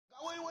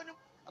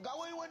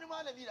wani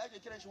malami da ake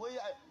kiran shi wai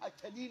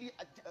LILI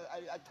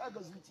ATTA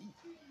GAZUTI.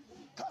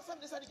 Ka san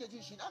da nake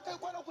jin shi na kai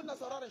kwana kunna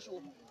sauraron shi.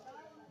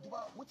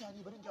 Duba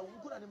mutane barin jawo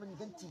kuna neman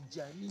dan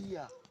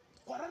tijaniya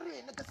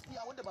kwararre na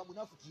gaskiya wanda ba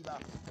munafiki ba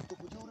to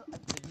ku je wurin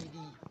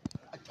LILI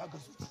ATTA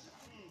GAZUTI.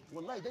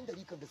 Wallahi dan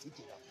dari kan gaske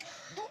kenan.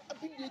 Duk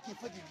abin da yake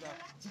fadin na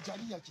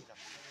tijaniya kenan.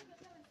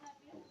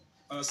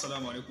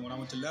 Assalamu alaikum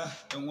warahmatullah.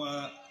 Dan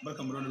uwa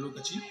barkamu da wannan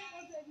lokaci.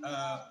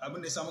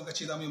 Abin da yasa muka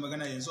ce za mu yi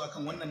magana yanzu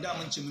akan wannan da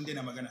mun ce mun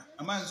daina magana.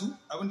 Amma yanzu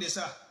abin da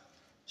yasa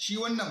shi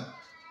wannan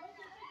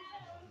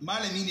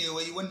malami ne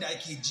wai wanda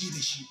ake ji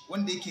da shi,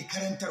 wanda yake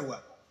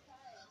karantarwa.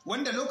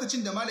 Wanda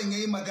lokacin da malam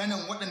yayi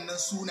maganan waɗannan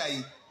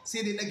sunaye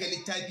sai dai daga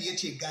littafi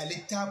yace ga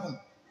littafin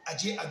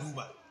aje a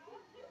duba.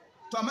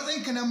 To a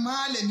matsayin ka na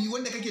malami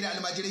wanda kake da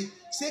almajirai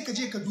sai ka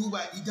je ka duba,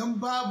 idan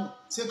babu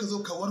sai ka zo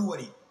ka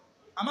warware.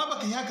 Amma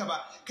baka yi haka ba,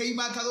 kai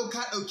ma ka zo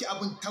ka ɗauki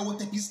abin ta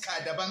wata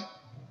fiska daban.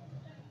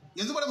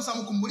 Yanzu bari mu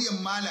samu kumburiyar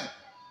malam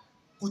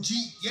ku ji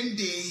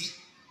yanda ya yi.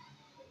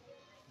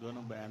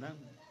 Wannan bayanan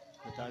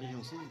da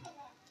tarihin su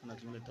suna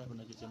cikin littafin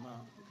da ake ce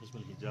ma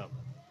kashful hijab.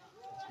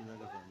 Cikin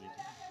zaga fahimce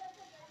ta.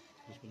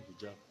 Kashful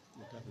hijab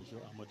littafin shi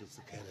Ahmadu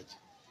Sukairaj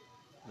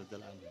da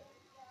Dal'ani.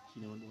 Shi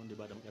ne wanda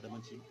ba da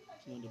makadamanci,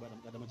 shi ne wanda ba da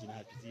makadamanci na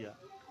Hafiziya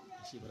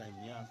da shi Ibrahim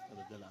Niyas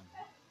da Dal'ani.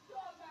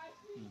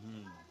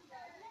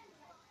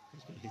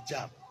 Kashful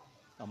hijab.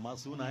 Amma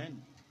sunayen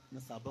na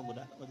sabon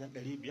guda wajen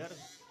 500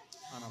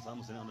 ana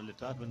samu sani a wani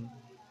littafin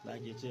da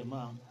ake ce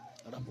ma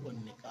rafu'un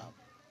niqab.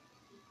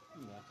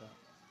 Haka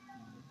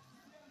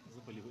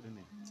zubali hudu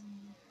ne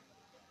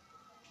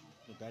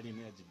da tarihi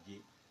ne a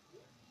jirge,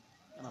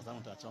 ana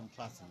samun ta can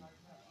fasin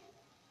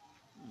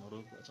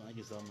Morocco, a can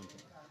ake samun ta.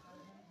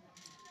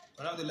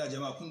 Alhamdulillah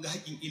jama'a, kun ga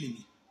haƙƙin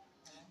ilimi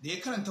da ya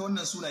karanta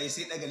wannan sunaye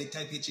sai daga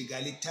littafi ya ce ga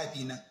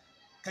littafi nan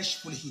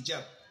kashful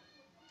hijab.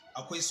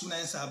 Akwai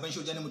sunayen sahabban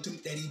shaujani mutum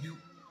 200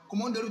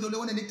 kuma wanda rubuta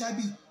wannan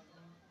littafi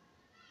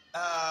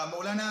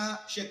Maulana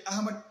Sheikh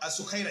Ahmad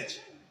As-Sukhairaj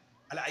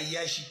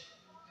Al-Ayyashi.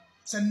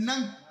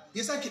 Sannan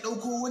ya sake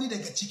ɗauko wani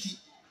daga ciki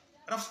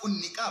raf'un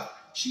niqab,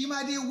 shi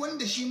ma dai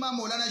wanda shi ma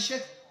Maulana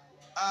Sheikh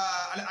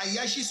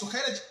Al-Ayyashi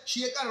Sukhairaj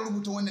shi ya ƙara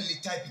rubuta wannan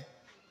littafi.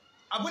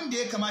 Abin da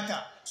ya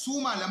kamata su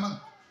malaman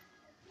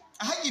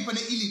a haƙi fa na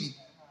ilimi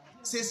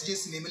sai su je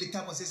su nemi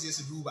littafin, sai su je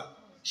su duba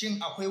shin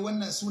akwai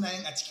wannan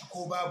sunayen a ciki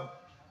ko babu.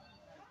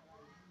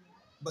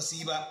 Ba su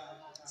yi ba,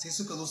 sai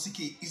suka zo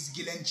suke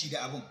izgilanci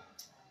da abin,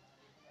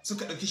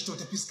 suka ɗauki shi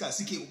ta fiska,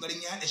 suke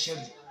ƙoƙarin yaɗa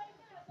sharri.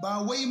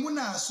 Ba wai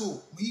muna so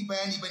mu yi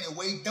bayani bane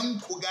wai dan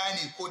ku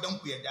gane ko dan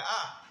ku yarda,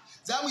 a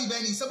za mu yi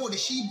bayani saboda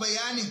shi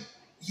bayanin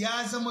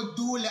ya zama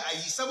dole a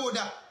yi,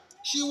 saboda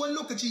shi wani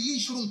lokaci yin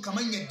shirin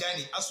kamar yadda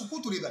ne a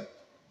sukutu riban.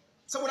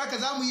 Saboda haka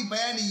za mu yi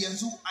bayani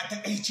yanzu a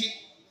taƙaice.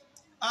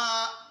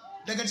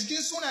 Daga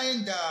cikin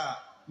sunayen da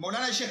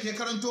Maulana Sheikh ya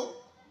karanto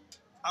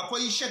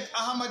akwai Sheikh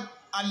Ahmad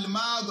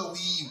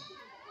Al-Madhawi.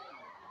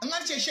 In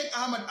an ce Sheikh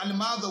Ahmad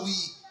Al-Madhawi,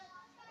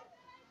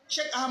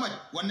 Sheikh Ahmad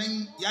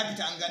wannan ya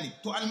fita an gane.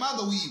 To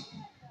Al-Madhawi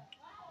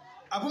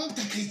abun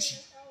takaici,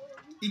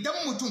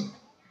 idan mutum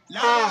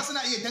larabawa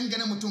suna iya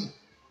dangane mutum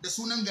da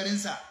sunan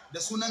garinsa, da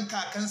sunan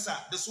kakansa,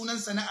 da sunan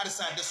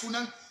sana'arsa, da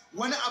sunan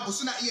wani abu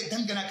suna iya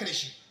dangana ka da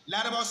shi.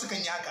 Larabawa sukan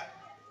yi haka.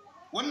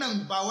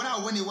 Wannan ba wani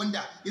abu ne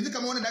wanda yanzu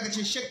kamar wanda aka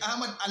ce Sheikh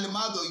Ahmad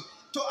Al-Madhawi,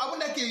 to abin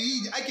da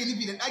ake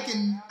nufi da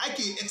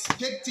ake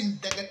expecting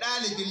daga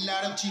ɗalibin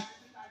larabci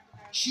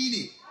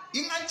shine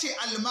in an ce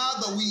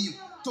Al-Madhawi,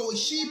 to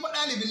shi fa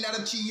ɗalibin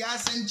larabci ya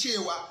san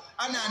cewa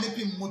ana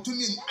nufin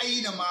mutumin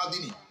aina madi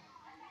ne.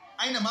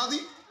 Aina madi?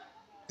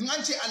 In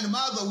an ce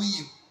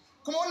Al-Madhawi,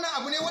 kuma wannan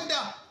abu ne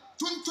wanda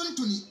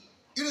tuntuni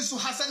irin su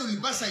Hassanul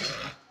Basri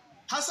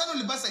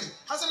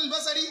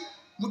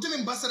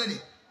mutumin Basra ne,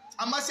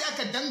 amma sai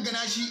aka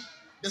dangana shi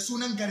da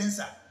sunan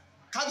garinsa.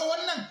 Kaga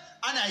wannan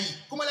ana yi,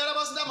 kuma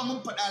larabawa su dama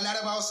mun faɗa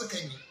larabawa sukan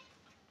yi.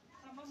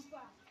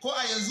 Ko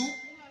a yanzu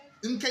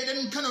in kai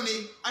dan Kano ne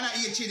ana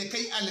iya ce da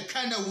kai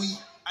alkanawiyu,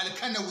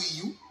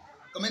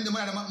 kamar yadda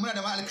muna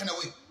da ma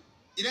alkanawi.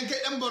 Idan kai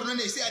dan Borno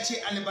ne sai a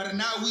ce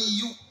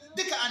albarnawiyu,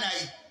 duka ana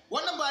yi.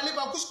 Wannan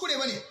ba kuskure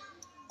bane.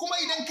 Kuma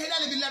idan kai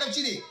dalibin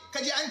larabci ne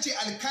kaje an ce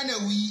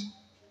alkanawi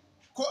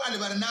ko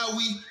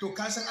albarnawi, to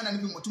ka san ana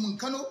nufin mutumin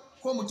Kano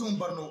ko mutumin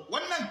Borno.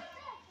 Wannan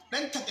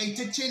dan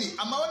takaitacce ne,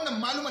 amma wannan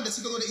maluman da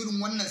suka zo da irin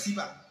wannan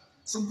sifa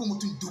sun fi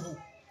mutum 1000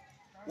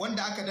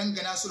 wanda aka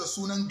dangana su da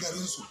sunan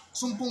garinsu,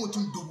 sun fi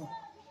mutum 1000.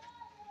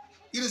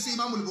 Irin su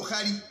Imamul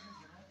Bukhari,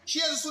 shi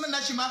yanzu sunan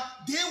nashi ma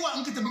da yawa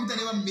an ka tabi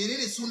mutane ba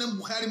menene sunan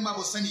Bukhari ma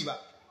ba sani ba.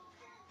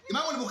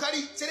 Imamul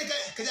Bukhari sai dai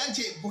ka ji an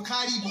ce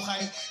Bukhari,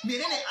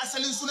 menene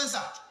asalin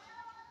sunansa?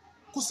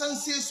 Kusan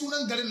sai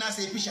sunan garin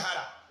nasa ya fi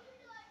shahara.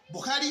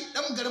 Bukhari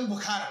dan garin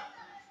Bukhara.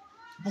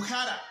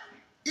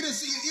 Irin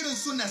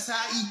su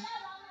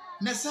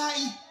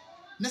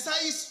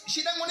Nasa'i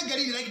shi dan wani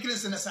gari ne da ake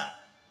kiransa Nasa.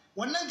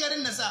 Wannan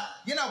garin Nasa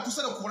yana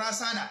kusa da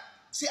Khurasana,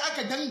 sai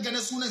aka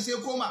dangana sunan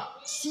sai koma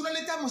sunan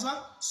littafin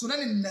sa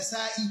sunanin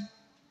Nasa'i,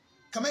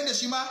 kamar da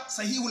shi ma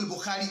Sahihul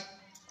Bukhari.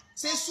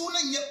 sai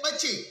sunan ya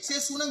bace sai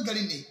sunan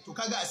garin ne to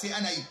kaga a sai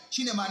ana yi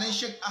shine ma'anar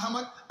Sheikh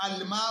Ahmad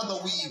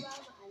Al-Magawi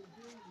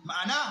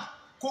ma'ana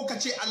ko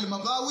kace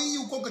Al-Magawi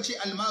ko kace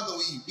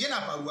Al-Magawi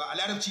yana faruwa a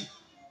larabci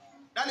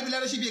dalibin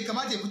larabci bai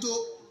kamata ya fito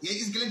yayi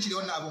izgilanci da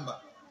wannan abun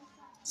ba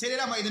sai dai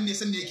dama idan bai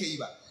san me yake yi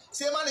ba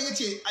sai malam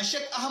yace a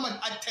Sheikh Ahmad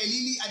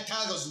At-Talili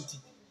At-Tagazuti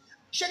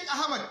Sheikh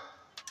Ahmad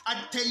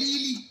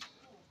At-Talili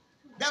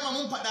dama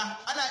mun faɗa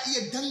ana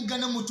iya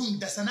dangana mutum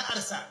da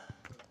sana'arsa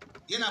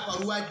yana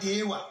faruwa da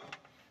yawa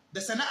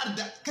da sana'ar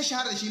da ka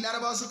shahara da shi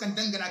larabawa sukan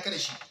dangana ka da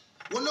shi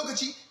wani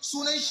lokaci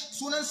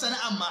sunan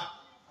sana'an ma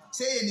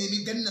sai ya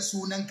nemi danna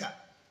sunanka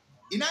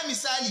ina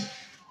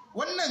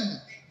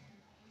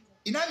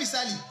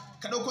misali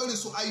ka ɗauko irin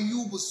su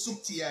Ayyubu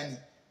Suktiyani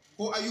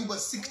ko Ayyuba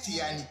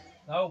Siktiyani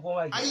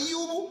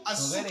Ayyubu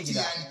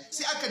As-Suktiyani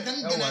sai aka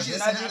dangana shi da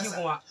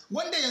sana'arsa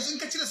wanda yanzu in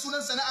ka cire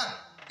sunan sana'ar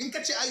in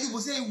ka ce Ayyubu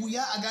zai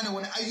wuya a gane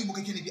wani Ayyubu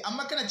kake nufi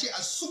amma kana ce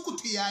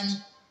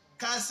As-Suktiyani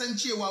ka san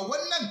cewa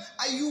wannan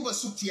Ayyuba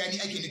Suktiyani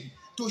ake nufi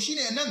to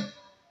shine nan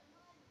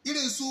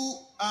irin su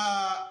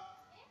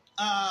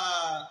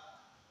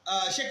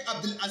Sheikh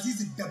Abdul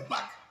Aziz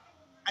Dabbak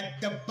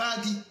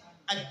Ad-Dabbagi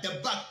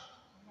Ad-Dabbak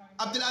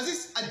Abdul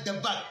Aziz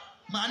Ad-Dabbak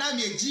ma'ana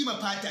mai jema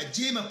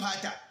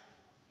fata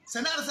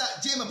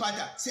sana'arsa jema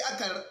fata sai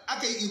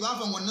aka yi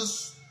idafan wannan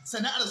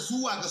sana'ar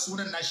zuwa ga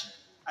sunan nashi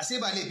a sai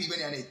ba laifi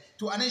bane ne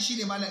to anan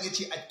shine malam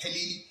yace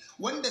At-Talili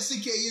wanda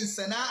suke yin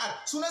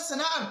sunan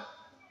sana'ar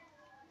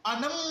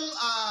anan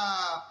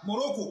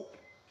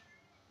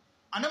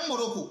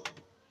Morocco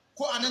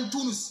ko anan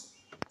Tunis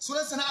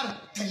sunan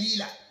sana'ar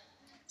Talila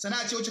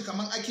sana'a ce wacce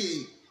kaman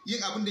ake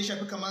yin abin da ya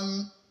shafi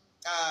kaman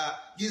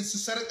yin su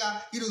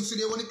sarƙa irin su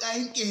dai wani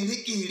kayan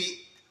ƙere-ƙere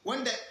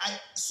wanda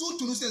su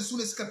Tunisian su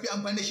ne suka fi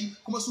amfani da shi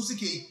kuma su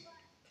suke yi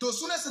to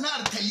sunan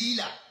sana'ar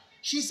Talila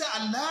shi sa a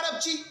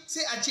larabci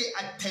sai a ce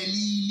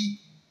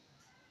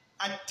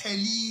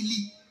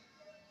At-Talili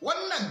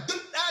wannan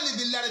duk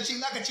ɗalibin larabci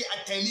in aka ce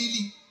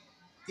At-Talili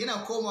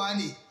yana komawa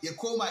ne ya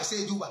koma sai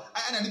ya duba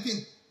ai ana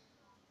nufin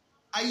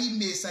ai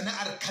mai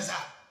sana'ar kaza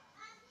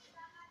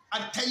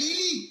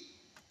At-Talili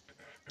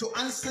to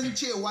an san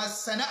cewa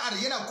sana'ar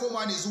yana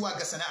komawa ne zuwa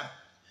ga sana'ar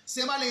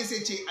sai malamin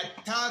sai ce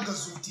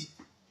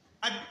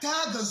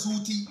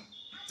At-Tagazuti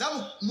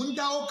mun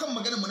dawo kan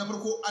maganar mu na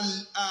farko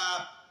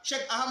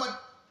Sheikh Ahmad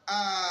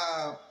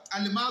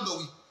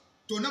Al-Magawi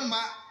to nan ma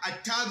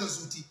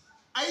At-Tagazuti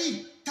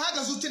ai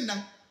Tagazutin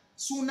nan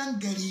sunan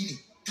gari ne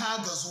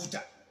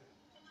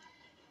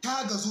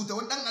Tagazuta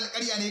wani dan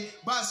alƙarya ne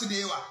ba su da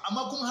yawa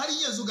amma kuma har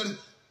yanzu garin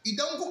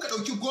idan kuka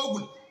ɗauki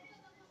Google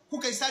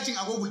kuka yi searching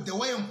a Google da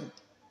wayanku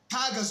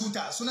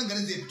Tagazuta sunan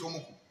garin zai fito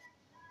muku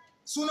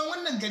sunan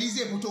wannan gari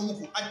zai fito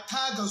muku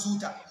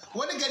At-Tagazuta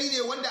wani gari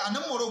ne wanda a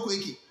nan Morocco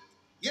yake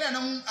yana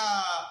nan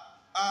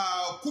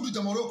a kudu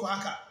da Morocco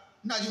haka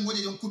ina jin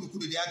wajejen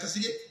kudu da ya kasu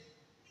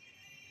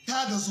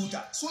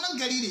Tagazuta sunan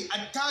gari ne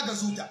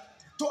At-Tagazuta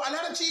to a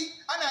larabci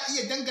ana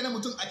iya dangana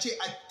mutum a ce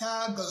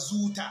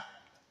At-Tagazuta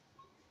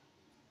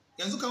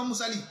yanzu kamar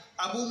misali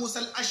Abu Musa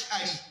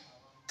Al-Ash'ari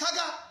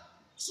kaga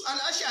su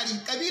Al-Ash'ari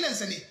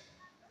kabilansa ne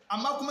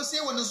amma kuma sai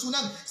wannan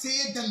sunan sai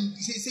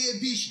ya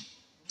bi shi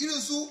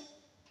irin su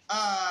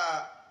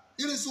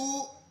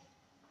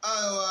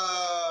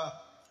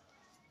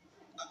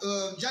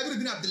Jabir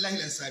bin Abdullahi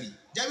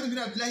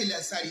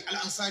Al-Ansari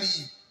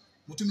Al-Ansari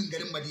mutumin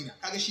garin Madina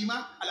kaga shi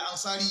ma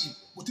Al-Ansari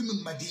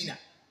mutumin Madina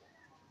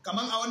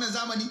kaman a wannan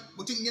zamani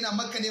mutum yana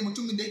Makka ne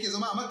mutumin da yake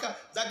zama a Makka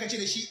zaka ce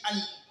da shi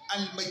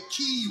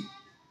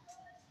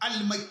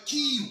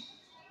Al-Makkiyu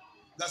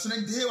ga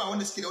sunan da yawa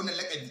wanda suke da wannan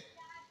lakabi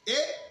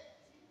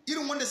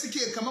irin wanda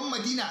suke kaman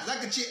Madina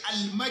zaka ce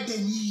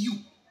Al-Madaniyu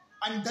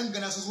an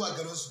dangana su zuwa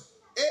garin su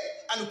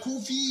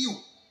Al-Kufiyu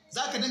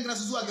zaka dangana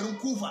su zuwa garin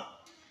Kufa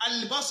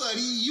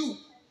Al-Basriyu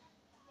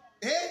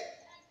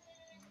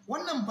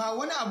wannan ba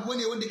wani abu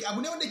ne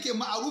wanda ke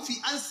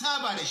ma'arufi an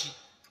saba da shi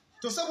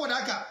to saboda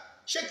haka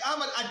Sheikh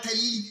Ahmad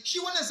At-Talili shi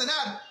wannan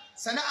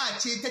sana'a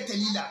ce ta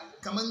talila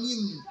kaman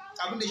yin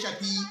abin da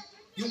shafi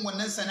yin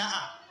wannan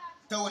sana'a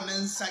ta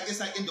wannan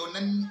sake-saken da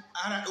wannan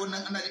ana da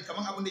wannan ana jin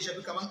kaman abin da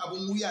shafi kaman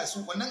abun wuya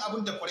su wannan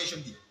abun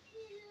decoration din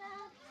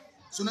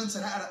sunan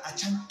sana'ar a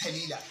can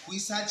Talila ku yi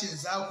sacin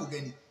za ku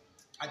gani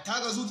a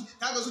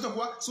Tagazuta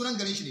kuwa sunan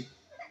garin shi ne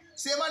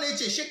sai ma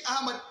yace Sheikh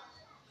Ahmad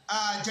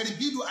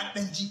Jarbidu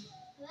Addanji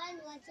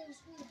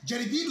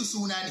Jarbidu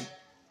suna ne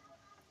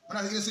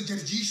muna da irin su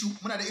Jarjishu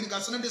muna da irin ga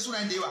sunan da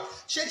sunayen da yawa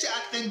Sheikh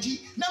Addanji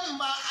nan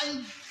ma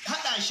an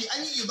hada shi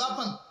an yi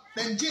idafan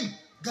Danjin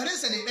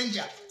garinsa ne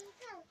Danja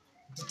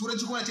da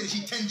turanci kuma ce da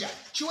shi Tanja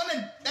shi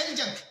wannan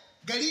Danjan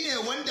gari ne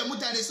wanda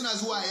mutane suna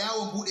zuwa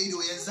yawon bude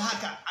ido yanzu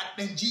haka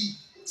Addanji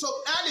so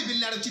ɗalibin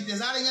larabci da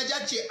zaran ya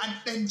jace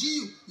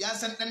Addanji ya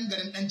san ɗan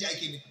garin Danja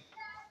ake nufi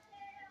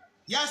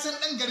ya san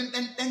ɗan garin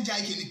Danja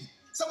ake nufi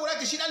saboda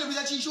haka shi ɗalibin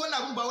larabci shi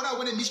wannan abun ba wani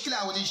abu ne mishkila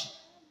a wajen shi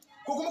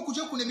ko kuma ku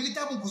je ku nemi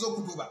littafin ku zo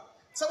ku duba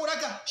saboda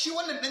haka shi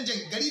wannan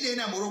Danjan gari da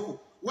yana Morocco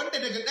wanda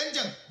daga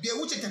Danjan bai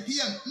wuce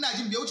tafiyan ina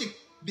jin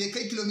bai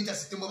kai kilomita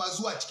 60 ba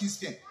zuwa cikin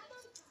Spain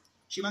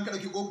shi ma ka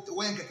dauki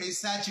wayan ka kai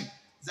sacin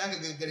zaka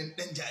ga garin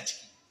Danja a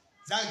ciki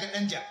za ka ga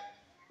Danja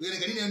wani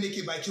gari ne wanda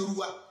yake bakin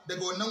ruwa,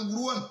 daga wannan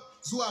ruwan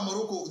zuwa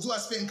Morocco zuwa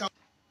Spain ka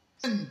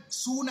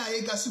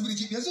sunaye ga su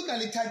birji. Yanzu ga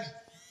littafi,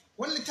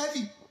 wani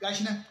littafi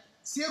gashi nan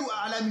Siyaru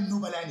a alamin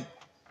nubala ne,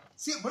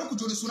 sai bari ku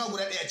toni suna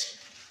guda ɗaya ce.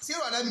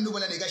 Siyaru a alamin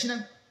nubala ne gashi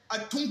nan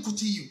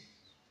At-Tunkutiyu.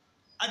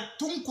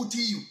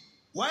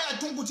 Waye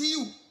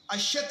At-Tunkutiyu?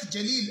 Sheikh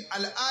Jalil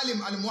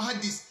al-Alim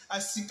al-Muhaddis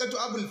as-Siqatu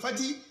Abul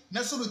Fati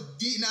Nasru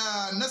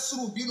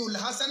bin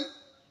al-Hasan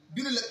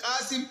bin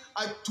al-Qasim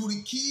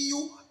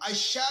at-Turkiyu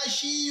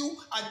ash-Shashiyu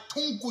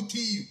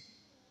at-Tunkutiyu.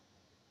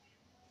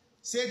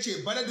 Sai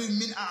ce baladun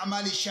min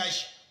a'mali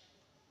Shashi,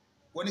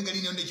 wani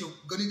gari ne wanda ke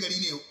gari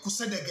ne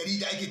kusa da gari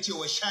da ake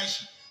cewa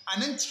Shashi. A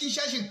nan cikin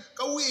Shashin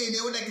ƙauye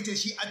ne wanda ake ce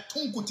shi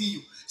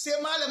at-Tunkutiyu.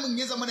 Sai malamin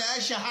ya zama da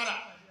ya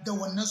shahara da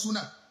wannan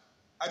sunan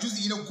a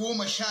juz'i na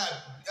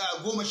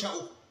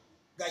 13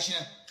 gashi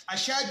nan a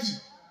shafi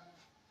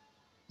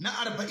na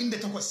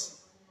 48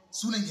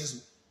 sunan yazo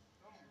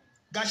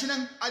gashi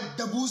nan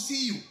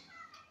ad-Dabusiyu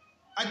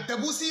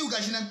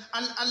gashi nan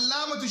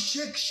al-Allamatu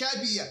Sheikh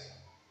Shabiya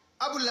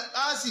Abul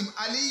Qasim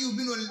Ali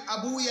bin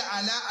al-Abuya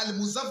Ala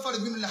al-Muzaffar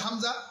bin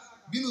al-Hamza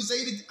bin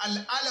Zaid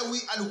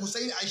al-Alawi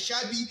al-Husayn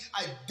al-Shabi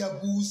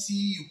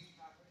ad-Dabusiyu.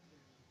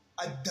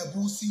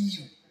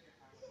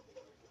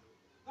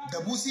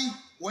 Dabusi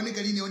wani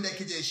gari ne wanda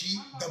ake ce da shi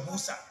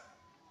Dabusa,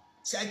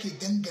 sai ake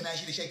dangana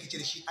shi da shi ake ce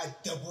da shi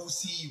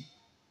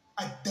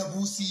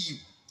ad-Dabusiyu.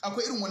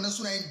 Akwai irin wannan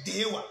sunayen da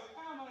yawa.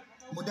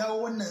 Mu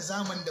dawo wannan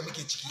zaman da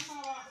muke ciki,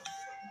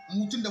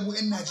 mutun da mu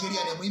 'yan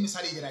Najeriya ne, mu yi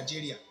misali da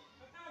Najeriya.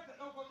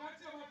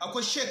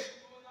 Akwai Sheikh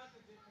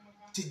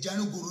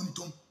Tijjani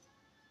Guruntum,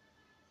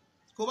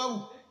 ko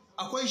babu?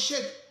 Akwai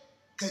Sheikh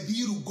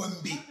Kabiru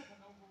Gombe,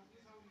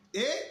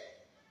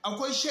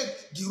 akwai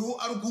Sheikh Giro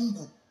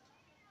Argungu,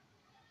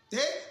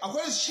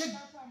 akwai Sheikh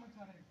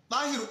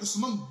Bahir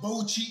Usman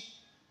Bauchi,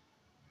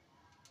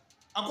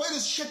 akwai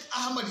Sheikh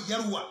Ahmad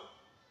Yarwa.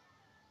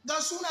 Ga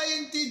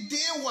sunayen da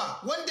yawa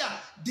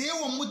wanda da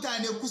yawan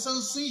mutane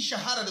kusan sun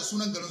shahara da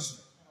sunan garinsu.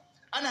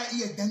 Ana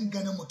iya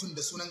dangana mutum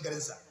da sunan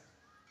garinsa.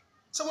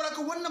 Saboda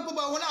haka wannan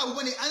ba wani abu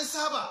bane, an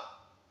saba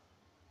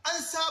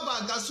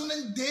ga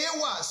sunan da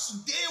yawa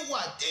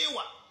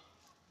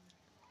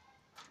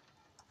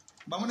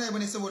ba muna yi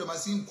bane saboda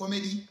masu yin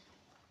comedy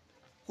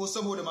ko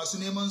saboda masu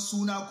neman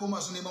suna ko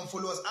masu neman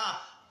followers.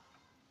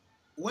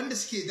 Wanda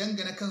suke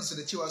dangana kansu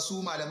da cewa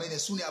su malamai ne,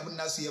 su ne abin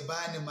nasu ya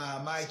bani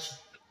mamaki,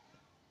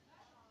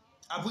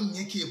 abin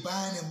yake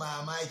bani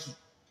mamaki.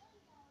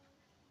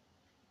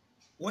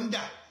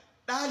 Wanda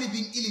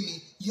ɗalibin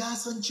ilimi ya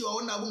san cewa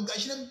wannan abun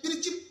gashi nan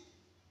birjin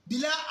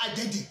bila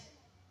adadi,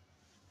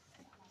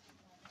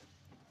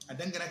 a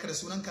dangana ka da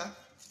sunanka.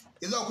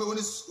 Yanzu akwai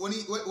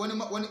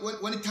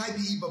wani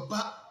tabi'i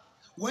babba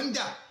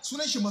wanda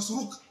sunan shi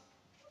Masruk,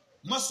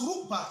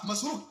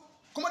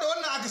 kuma da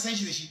wannan aka san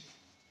shi da shi.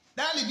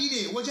 Ɗalibi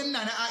ne wajen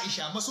Nana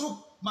Aisha. Masruk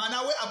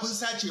ma'ana wai abin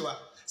sacewa,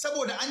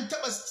 saboda an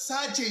taɓa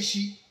sace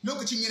shi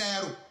lokacin yana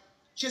yaro,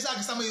 shi yasa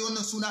aka samu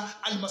wannan suna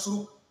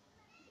al-Masruk.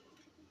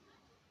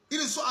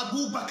 Irin su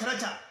Abu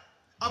Bakarata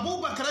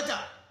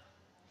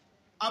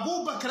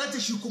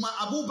shi kuma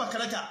Abu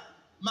Bakarata,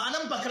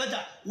 ma'anan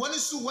Bakarata wani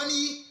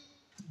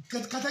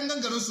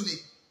katangan garin su ne,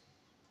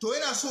 to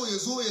yana so ya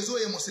zo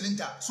ya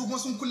musulunta, su kuma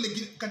sun kulle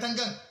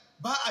katangan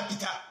ba a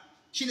fita,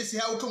 shine sai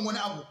ya kan wani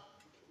abu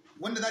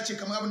wanda za ce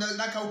kamar abin da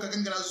na kawo ka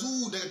gangara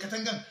daga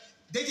katangan,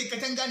 da yake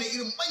katanga ne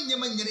irin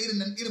manya-manya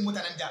irin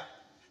mutanen da,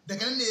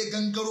 daga nan ne ya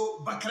gangaro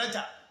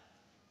Bakarata,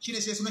 shine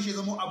sai sunan shi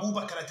zama Abu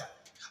Bakarata.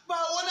 Ba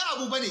wani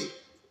abu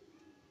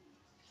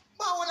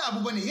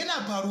bane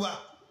yana faruwa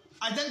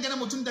a dangane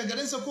mutum da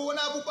garinsa ko wani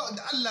abu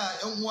da Allah.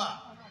 Yan uwa,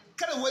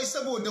 kada wai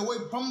saboda wai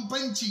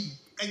bambanci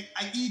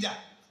aqida,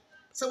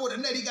 saboda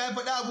ina riga ya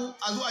faɗa abu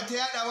a zo a ta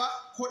yadawa,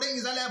 ko dan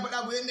izala ya faɗa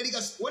abu yan riga,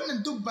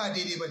 wannan duk ba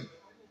daidai bane.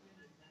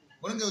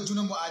 Wurin ga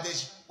junan mu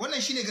adalci,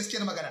 wannan shine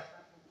gaskiyar magana.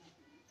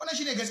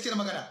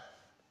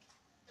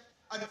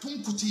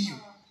 At-Tunkutiyu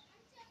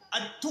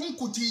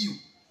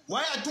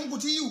waye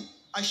At-Tunkutiyu?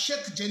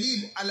 Sheikh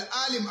Jalil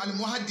al-Alim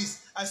al-Muhaddis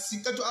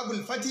as-Siqatu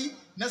Abul Fati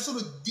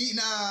Nasru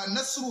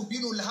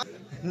bin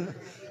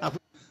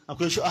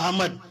akwai shi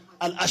Ahmad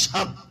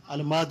al-Ashhab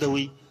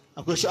al-Madawi,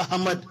 akwai shi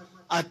Ahmad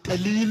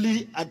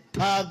at-Talili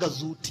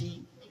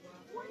at-Tagazuti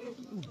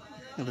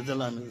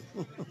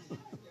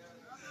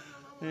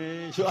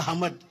shi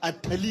Ahmad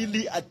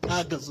at-Talili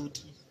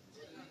at-Tagazuti,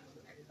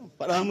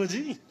 faɗa mu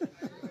ji.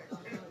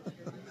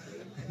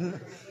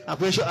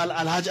 Akwai shi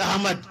Alhaji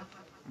Ahmad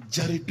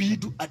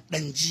Jarbidu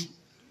at-Danji,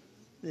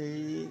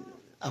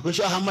 akwai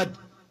shi Ahmad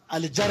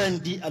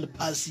al-Jarandi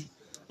al-Fasi,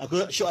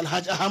 akwai shi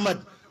Alhaji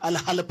Ahmad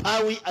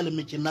al-Halfawi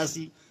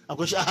al-Mikinasi,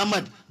 akwai shi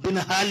Ahmad bin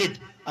Halid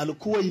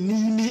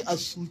al-Kuwainini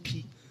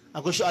as-Sufi,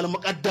 akwai shi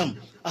al-Muqaddam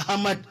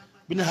Ahmad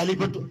bin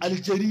Halifatu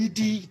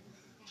al-Jaridi,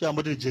 shi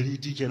Ahmad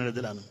al-Jaridi kenan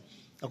da dalanin.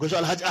 Akwai shi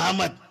Alhaji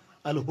Ahmad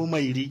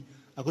al-Humairi,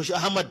 akwai shi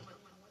Ahmad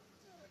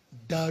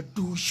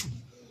Dadushu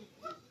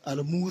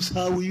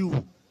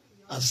al-Musawiyu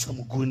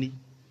as-Samguni.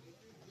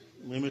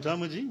 Mai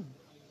mutamaji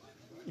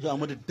shi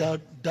Ahmad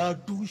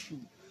Dadushu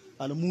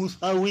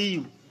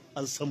al-Musawiyu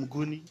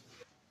as-Samguni.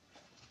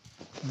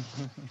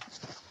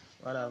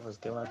 wala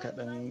kai ma ka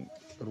dan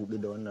rudu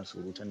da wannan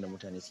surutan da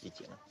mutane suke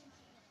kenan.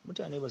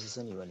 Mutane ba su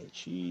sani ba ne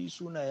shi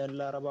sunayen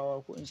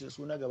larabawa ko in ce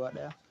suna gaba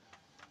daya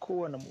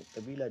kowane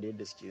kabila da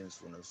yadda suke yin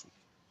sunansu.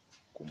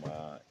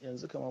 Kuma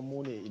yanzu kamar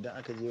mu ne idan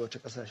aka je wata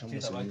kasashen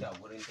musulmi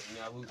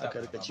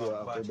aka rika cewa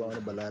akwai ba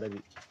wani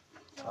balarabe,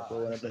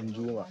 akwai wani dan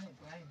juma,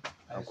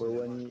 akwai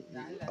wani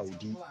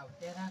audi,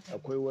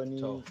 akwai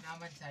wani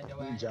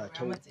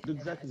jatau, duk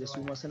zaka ga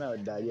su ma suna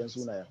dariyan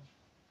sunayen.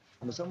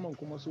 Musamman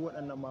kuma su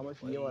waɗannan ma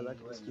mafi yawa za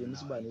ka iske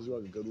nisba ne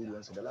zuwa ga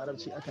garuruwansu da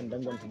larabci akan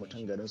danganta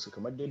mutum garinsu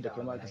kamar da yadda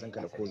kai ma ka san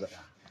ka da koza.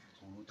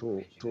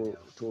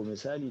 To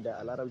misali da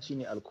a larabci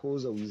ne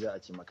alkozawi za a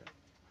ce maka.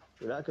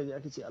 To da aka je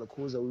aka ce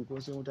alkozawi ko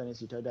sai mutane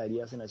su ta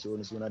dariya suna ce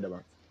wani suna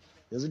daban.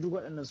 Yanzu duk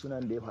waɗannan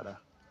sunan da ya faɗa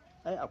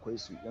ai akwai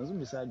su. Yanzu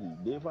misali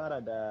da ya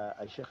fara da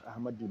Sheikh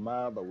Ahmad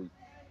al-Mabawi.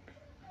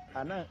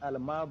 A nan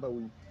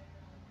al-Mabawi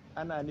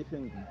ana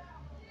nufin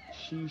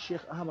shi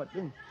Sheikh Ahmad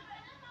din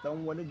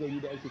dan wani gari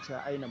da ake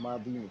cewa Aina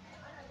Madi ne.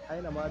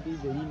 Aina Madi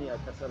gari ne a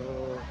kasar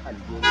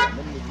Algeria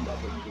nan ne inda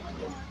aka yi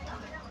tafiya.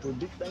 To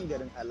duk dan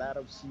garin a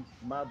larabci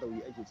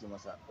Madawi ake ce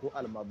masa ko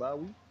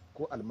Al-Mabawi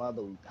ko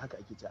Al-Madawi haka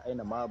ake cewa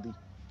Aina Madi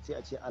sai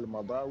a ce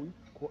Al-Mabawi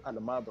ko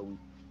Al-Madawi.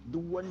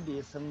 Duk wanda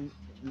ya san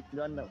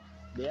wannan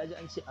da ya ji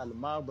an ce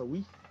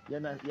Al-Madawi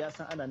ya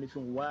san ana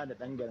nufin wa da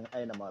dan garin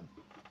Aina Madi.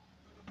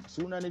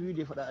 Suna na biyu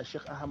da ya faɗa a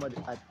Sheikh Ahmad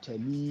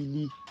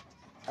At-Talili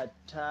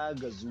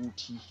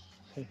At-Tagazuti.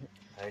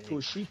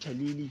 To shi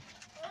talili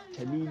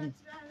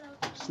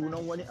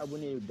sunan wani abu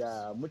ne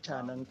da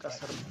mutanen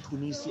kasar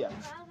Tunisia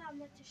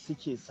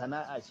suke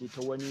sana'a ce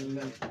ta wani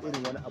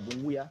irin wani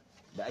abun wuya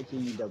da ake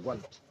yi da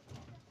gold.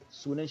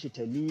 Sunan shi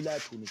talila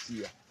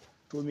Tunisia.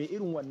 To me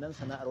irin wannan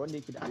sana'ar wanda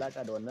yake da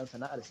alaka da wannan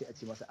sana'ar sai a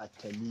ce masa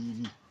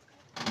at-talili.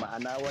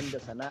 Ma'ana wanda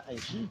sana'an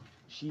shi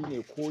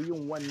shine ko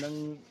yin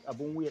wannan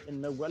abun wuya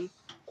din na gold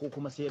ko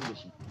kuma sayar da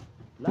shi.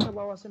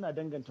 Larabawa suna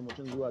danganta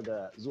mutum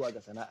zuwa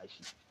ga sana'ar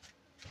shi.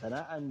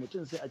 Sana'an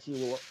mutum sai a ce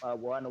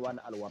wani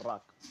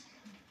alwarraq.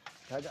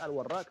 Kaga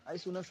alwarraq ai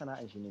sunan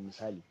sana'an shi ne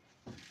misali.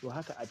 To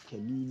haka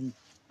at-talili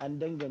an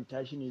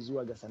danganta shi ne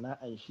zuwa ga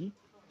sana'an shi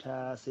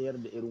ta sayar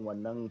da irin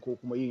wannan ko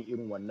kuma yin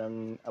irin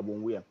wannan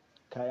abun wuyan.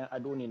 Kayan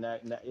ado ne na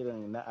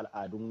irin na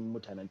al'adun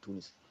mutanen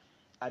Tunis.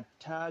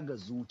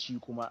 At-Tagazuti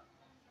kuma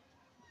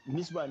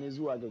nisba ne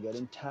zuwa ga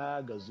garin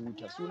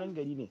Tagazuta. Sunan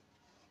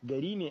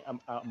gari ne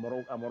a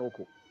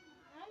Morocco.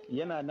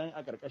 Yana nan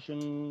a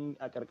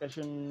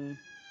ƙarƙashin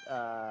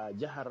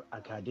jihar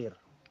Agadir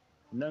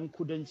nan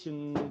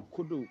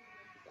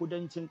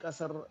kudancin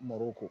kasar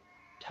Morocco.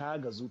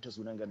 Tagazuta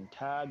sunan garin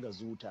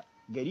Tagazuta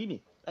gari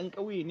ne ɗan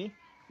ƙauye ne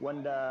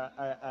wanda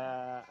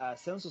a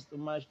census ɗin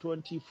ma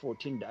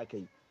 2014 da aka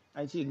yi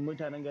an ce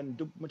mutanen garin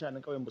duk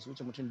mutanen ƙauyen ba su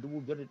wuce mutum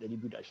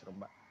 5,220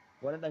 ba.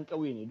 Wani ɗan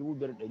ƙauye ne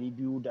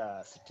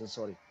 5,260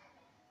 sorry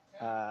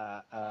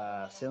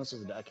a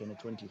census da aka yi na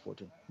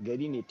 2014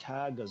 gari ne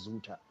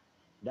Tagazuta.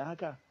 Don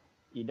haka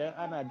idan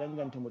ana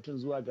danganta mutum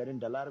zuwa garin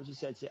da larabci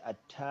sai a ce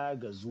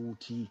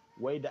at-Tagazuti.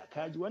 Wai da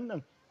kaji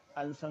wannan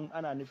an san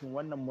ana nufin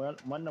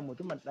wannan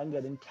mutumin dan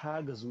garin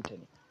Tagazuta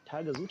ne.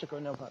 Tagazuta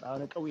kawai na faɗa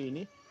wani ƙauye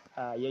ne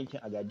a yankin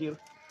Agadir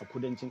a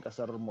kudancin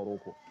ƙasar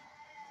Morocco.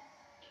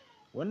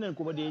 Wannan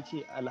kuma da ya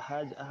ce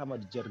Alhaji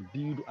Ahmad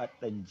Jarbidu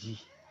At-Danji.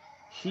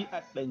 Shi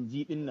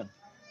At-Danji din nan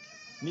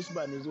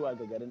nisba ne zuwa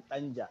ga garin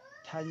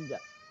Tanja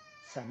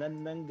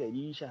sanannen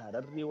gari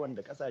shahararre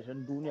wanda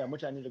kasashen duniya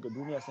mutane daga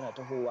duniya suna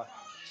tahowa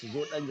su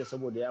zo Danja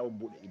saboda yawon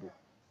bude ido.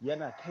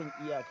 Yana kan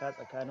iyaka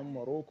tsakanin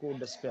Morocco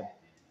da Spain.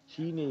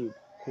 Shine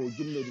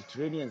kogin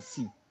Mediterranean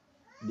Sea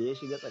da ya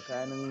shiga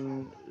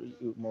tsakanin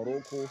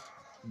Morocco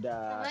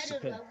da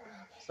Spain.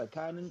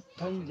 Tsakanin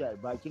Tanja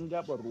bakin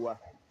gabar ruwa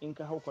in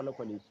ka hau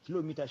kwale-kwale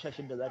kilomita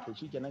 16 za ka yi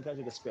shikenan ka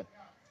shiga Spain.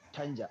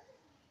 Tanja.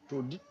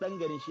 To duk ɗan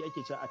garin shi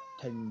ake cewa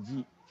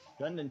At-Tanji.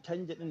 Wannan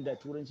Tanja din da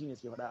turanci ne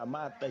suke faɗa amma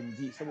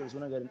At-Tanji saboda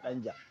sunan garin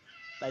Danja.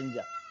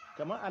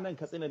 Kamar a nan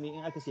Katsina ne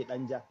in aka ce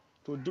Danja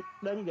to duk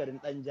ɗan garin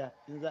Danja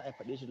in za a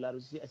faɗe shi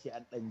larabci sai a ce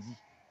At-Danji.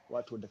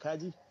 Wato da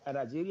kaji a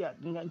Najeriya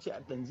din an ce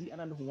At-Danji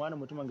ana nufin wani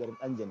mutumin garin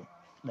Danja ne.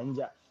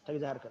 Danja ta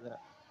jihar Katsina.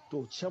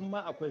 To can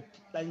ma akwai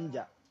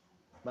Danja.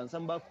 Ban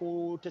san ba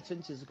ko ta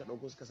cance suka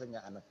ɗauko suka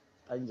sanya a nan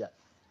Danja.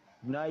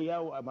 Na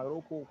yawo a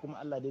Morocco kuma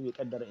Allah dai bai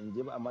kaddara in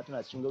je ba amma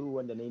tana cikin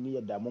garuruwan da na yi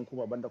niyyar damun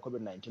kuma banda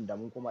COVID-19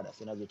 damun kuma da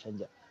sai na je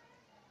Tanja.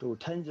 To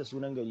Tanja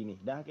sunan gari ne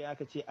don haka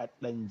aka ce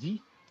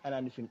At-Danji ana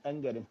nufin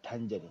ɗan garin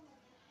Tanja ne.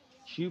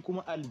 Shi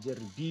kuma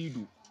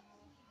Al-Jarbidu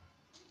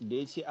da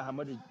ya ce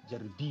Ahmadu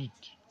Jarbid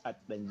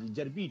At-Danji.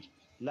 Jarbid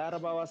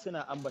Larabawa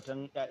suna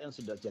ambatan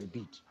 'ya'yansu da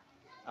Jarbid.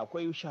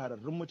 Akwai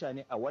shahararrun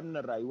mutane a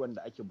wannan rayuwar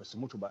da ake basu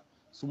mutu ba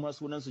su ma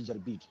sunansu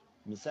Jarbid.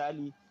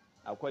 Misali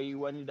akwai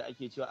wani da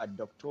ake cewa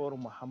Dr.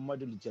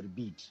 Muhammadu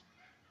Jarbid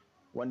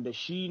wanda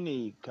shi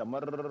ne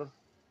kamar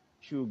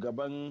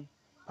shugaban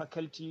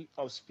Faculty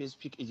of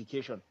Specific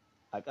Education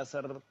a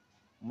ƙasar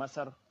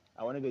Masar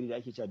a wani gari da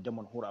ake cewa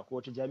Damanhura.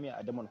 Akwai wata jami'a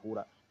a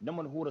Damanhura.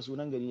 Damanhura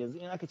sunan gari yanzu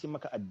in aka ce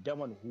maka a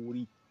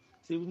Damanhuri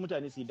sai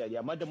mutane su yi dariya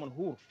amma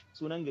Damanhur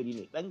sunan gari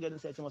ne ɗan garin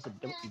sai ya ce masa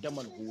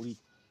Damanhuri.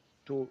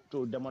 To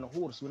to da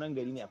manhur sunan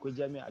gari ne, akwai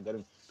jami'a a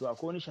garin. To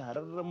akwai wani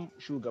shahararren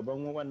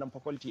shugaban wannan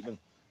faculty din,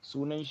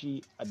 sunan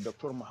shi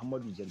Dr.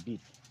 Muhammadu Jalbi,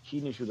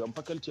 shine shugaban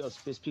faculty of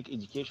specific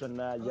education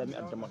na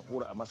jami'ar da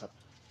manhur a Masar.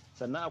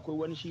 Sannan akwai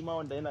wani shi ma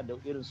wanda yana da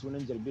irin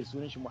sunan Jalbid,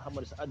 sunan shi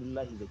Muhammad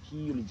Sa'adullahi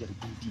Zakiyul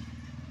Jarbidi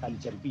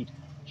Al-Jarbid,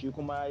 shi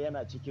kuma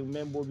yana cikin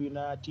membobi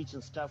na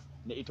teaching staff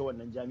na ita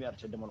wannan jami'ar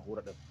ta da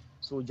manhur din.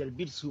 So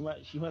Jalbid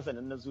shi ma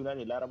sanannen suna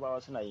ne,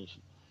 larabawa suna yin shi.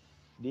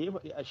 Da ya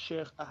faɗi a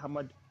Sheikh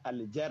Ahmad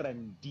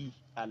Al-Jarandi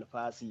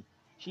Al-Fasi,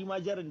 shi ma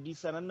Jarandi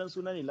sanannen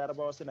suna ne,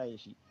 larabawa suna yin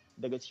shi.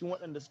 Daga cikin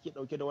waɗanda suke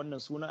ɗauke da wannan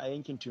suna a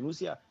yankin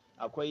Tunisia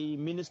akwai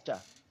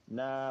minista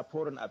na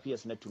foreign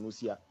affairs na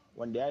Tunisia,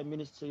 wanda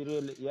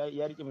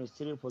ya rike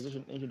ministerial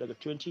position ɗin shi daga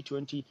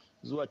 2020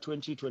 zuwa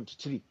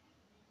 2023,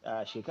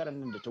 a shekarar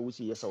nan da ta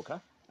wuce ya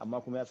sauka, amma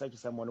kuma ya sake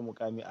samun wani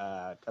mukami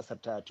a ƙasar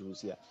ta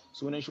Tunisia.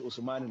 Sunan shi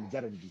Usman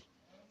Jarandi.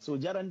 So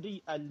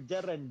Jarandi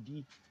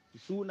Al-Jarandi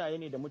sunaye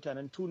ne da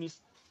mutanen Tunis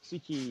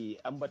suke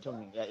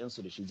ambaton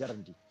 'ya'yansu da shi,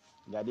 Jarandi.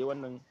 Ga dai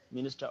wannan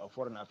Minister of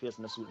Foreign Affairs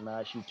na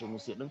shi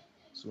Tunisia din,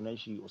 sunan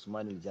shi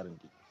Usman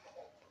Jarandi.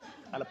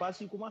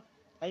 Alfasi kuma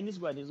ai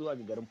nisba ne zuwa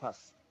ga garin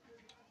Fas,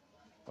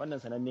 wannan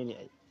sananne ne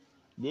ai.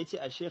 Da ya ce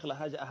a Sheikh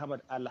Alhaji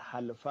Ahmad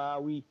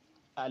Al-Halfawi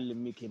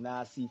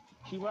Al-Miknasi,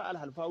 shi ma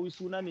Al-Halfawi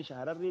suna ne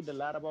shahararre da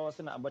larabawa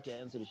suna ambata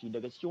 'ya'yansu da shi.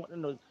 Daga cikin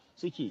waɗanda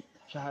suke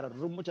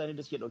shahararrun mutane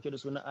da suke ɗauke da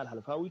sunan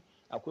Al-Halfawi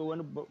akwai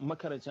wani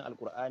makarancin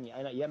Alkur'ani,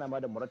 yana ma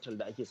da murattal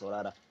da ake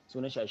saurara,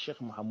 sunan shi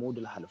Sheikh Muhammad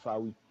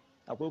Al-Halfawi.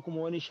 Akwai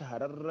kuma wani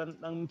shahararren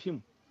ɗan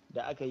fim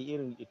da aka yi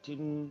irin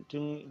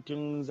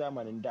tun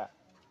zamanin da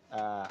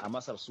a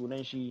Masar,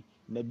 sunan shi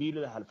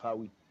Nabilul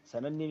Halfawi,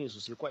 sananne ne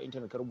sosai, ko a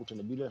intanet ka rubuta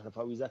Nabilul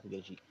Halfawi zaka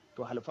gan shi.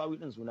 To Halfawi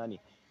din suna ne.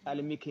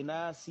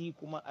 Al-Miknasi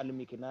kuma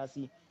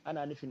Al-Miknasi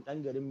ana nufin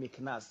ɗan garin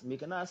Miknas.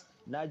 Miknas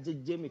na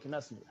jajje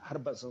Miknas har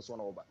ban san so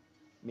nawa ba.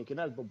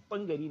 Miknas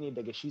babban gari ne,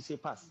 daga shi sai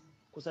Fas,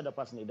 kusa da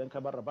Fas ne. Idan ka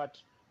bar Rabat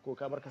ko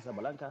ka bar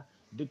Casablanca,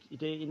 duk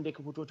ita inda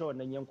ka fito ta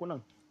wannan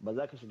yankunan ba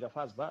za ka shiga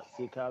Fas ba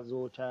sai ka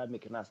zo ta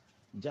Miknas.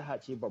 Jaha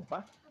ce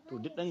babba, to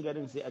duk ɗan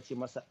garin sai a ce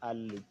masa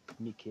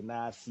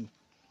Al-Miknasi.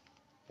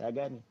 Ta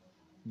gane.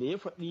 Da ya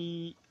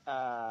faɗi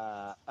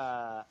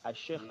a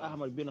Sheikh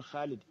Ahmad bin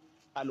Khalid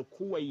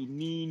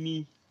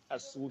Al-Kuwainini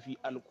As-Sufi.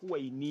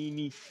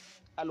 Al-Kuwainini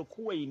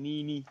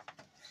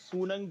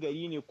sunan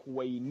gari ne,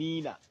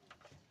 Kuwainina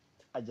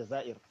a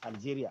Jazair,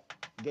 Algeria.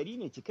 Gari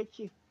ne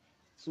cikakke,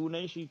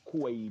 sunan shi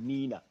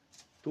Kuwainina.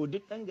 To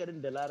duk ɗan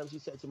garin da larabci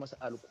sai a ce masa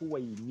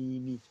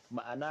Al-Kuwainini,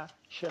 ma'ana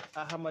Sheikh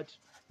Ahmad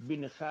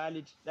bin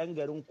Khalid ɗan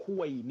garin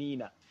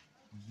Kuwainina,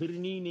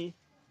 birni ne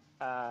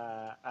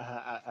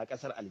a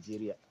ƙasar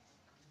Algeria.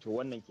 To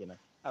wannan kenan.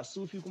 A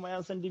Sufi kuma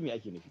yan san dimi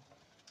ake nufi.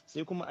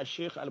 Sai kuma a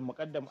Sheikh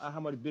Al-Muqaddam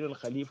Ahmad bin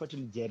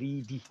Al-Khalifatul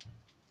Jaridi.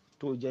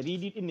 To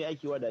Jaridi din ne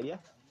ake wa dariya?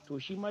 To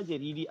shi ma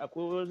Jaridi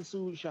akwai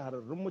wasu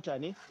shahararrun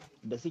mutane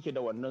da suke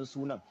da wannan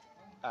sunan.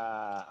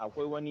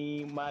 Akwai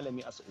wani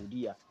malami a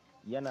Saudiya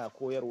yana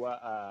koyarwa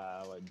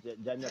a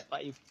jami'ar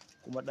Taif,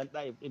 kuma dan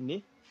Taif din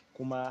ne,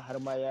 kuma har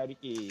ma ya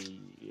rike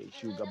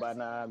shugaba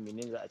na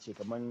menene za a ce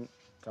kaman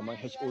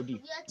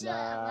HOD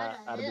na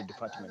Arabic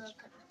Department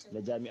na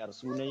jami'ar.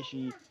 Sunan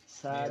shi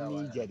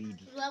Sami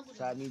Jaridi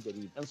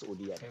dan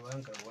Saudiya ne.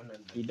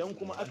 Idan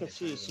kuma aka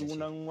ce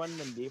sunan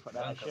wannan da ya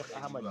faɗa Sheikh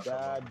Ahmad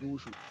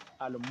Dadushu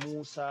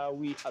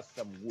Al-Musawi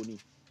As-Samguni,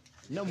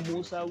 nan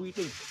Musawi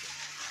din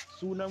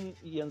sunan,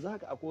 yanzu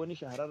haka akwai wani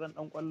shahararren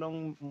dan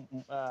kwallon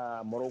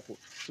Morocco,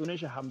 sunan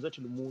shi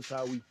Hamzatul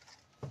Musawi,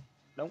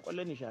 dan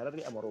kwallo ne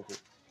shahararre a Morocco.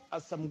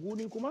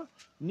 As-Samguni kuma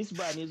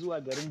nisba ne zuwa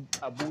garin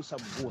Abu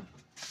Samgun,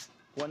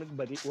 wani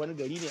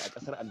gari ne a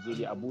kasar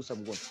Algeria, Abu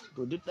Samgun.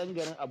 To duk dan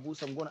garin Abu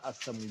Samgun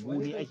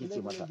As-Samguni ake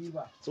ce masa.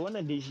 So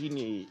wannan dai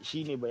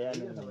shine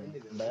bayanin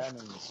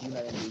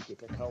sunayen da yake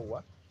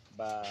kawowa,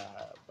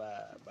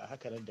 ba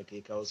haka nan da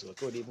kai kawo su ba,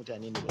 kawai dai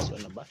mutane ne ba su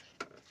wannan ba.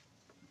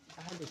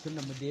 Ahalus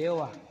sunna mu da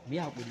yawa mu yi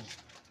haƙuri,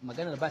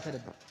 maganar ba ta da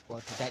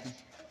wato daɗi.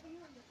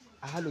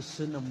 Ahalus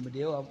sunna mu da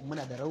yawa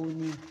muna da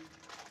rauni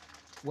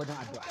wajen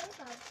addu'a,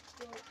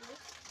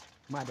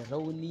 muna da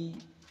rauni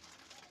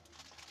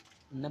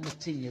na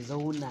mutum ya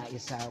zauna ya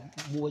samu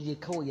waje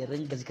kawai ya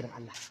ringa zikirin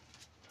Allah.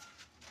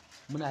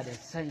 Muna da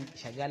san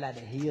shagala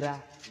da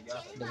hira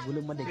da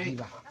gulma da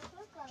giba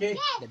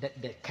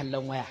da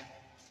kallon waya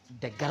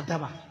da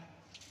gardama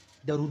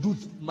da rudud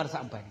marasa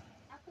amfani.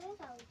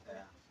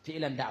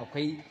 Fi'ilan da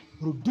akwai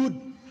rudud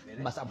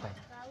masu amfani,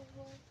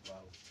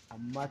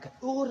 amma ka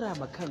ɗora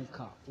ma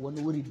kanka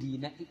wani wuridi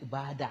na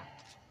ibada,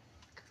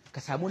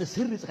 ka samu wani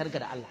sirri tsakaninka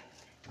da Allah,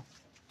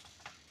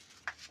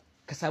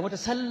 ka samu ta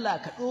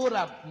sallah ka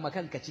ɗora ma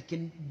kanka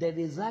cikin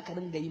dare za ka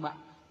ringa yi ma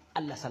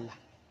Allah sallah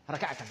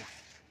raka'a kaza,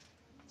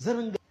 zan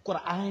ringa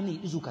Qur'ani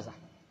izu kaza.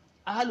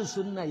 Ahlus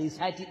sunna yi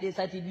sati ɗaya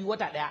sati biyu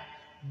wata ɗaya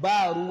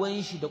ba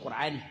ruwan shi da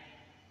Qur'ani.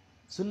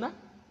 Sunna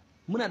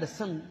muna da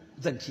son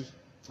zance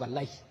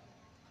wallahi.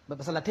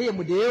 Masalatayen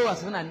mu da yawa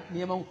suna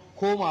neman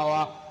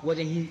komawa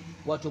wajen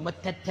wato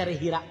matattar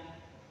hira,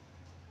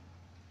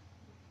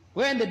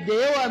 wayanda da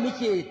yawa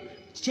muke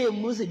ce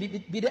musu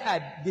bid'a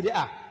da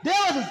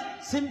yawa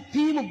sun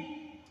fi mu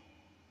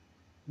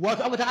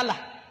wato abu ta Allah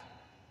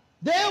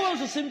da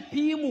yawansu sun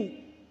fi mu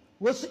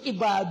wasu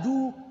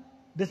ibadu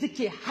da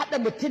suke haɗa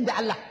mutum da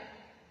Allah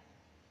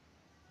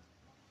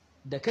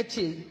da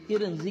kace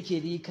irin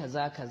zikiri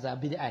kaza kaza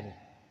bid'a ne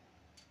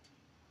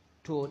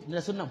to na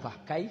sunnan fa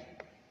kai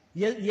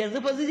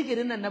yanzu fa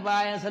zikirin nan na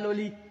bayan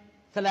saloli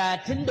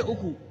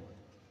 33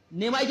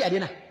 ne ma ake a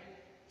daina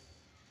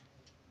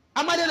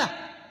amma daina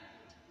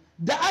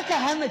da aka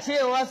hana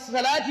cewa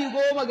salati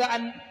 10 ga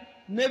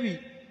annabi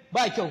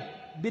ba kyau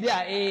bid'a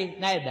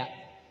na yarda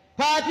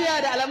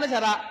fatiha da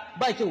alamashara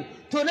ba kyau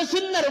to na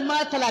sunnar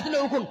ma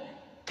 33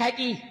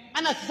 kaki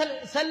ana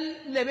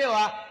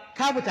sallamewa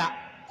ka fita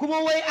kuma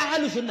wai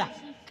ahlu sunna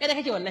kai da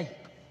kake wallahi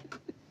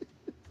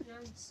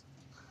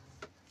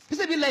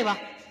bisa billahi ba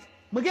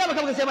mu ga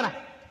maka sai mana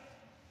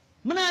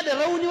muna da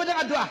rauni wajen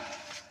addu'a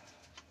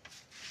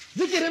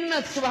zikirin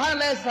nan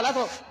subhanallahi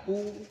salatu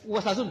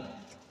wa sasun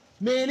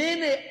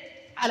menene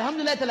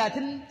alhamdulillah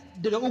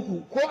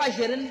 33 ko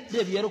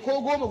 25 ko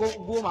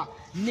 10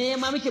 ne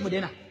ma muke mu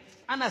daina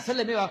ana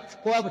sallamewa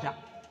kowa fita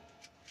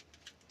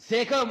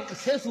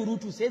sai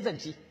surutu sai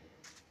zance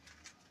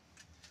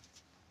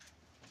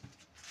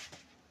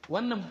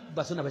wannan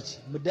ba suna bace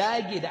mu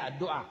dage da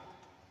addu'a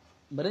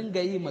mu ringa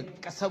yi ma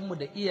kasanmu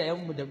da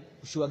iyayenmu da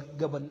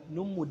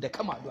shugabanninmu da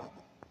kama addu'a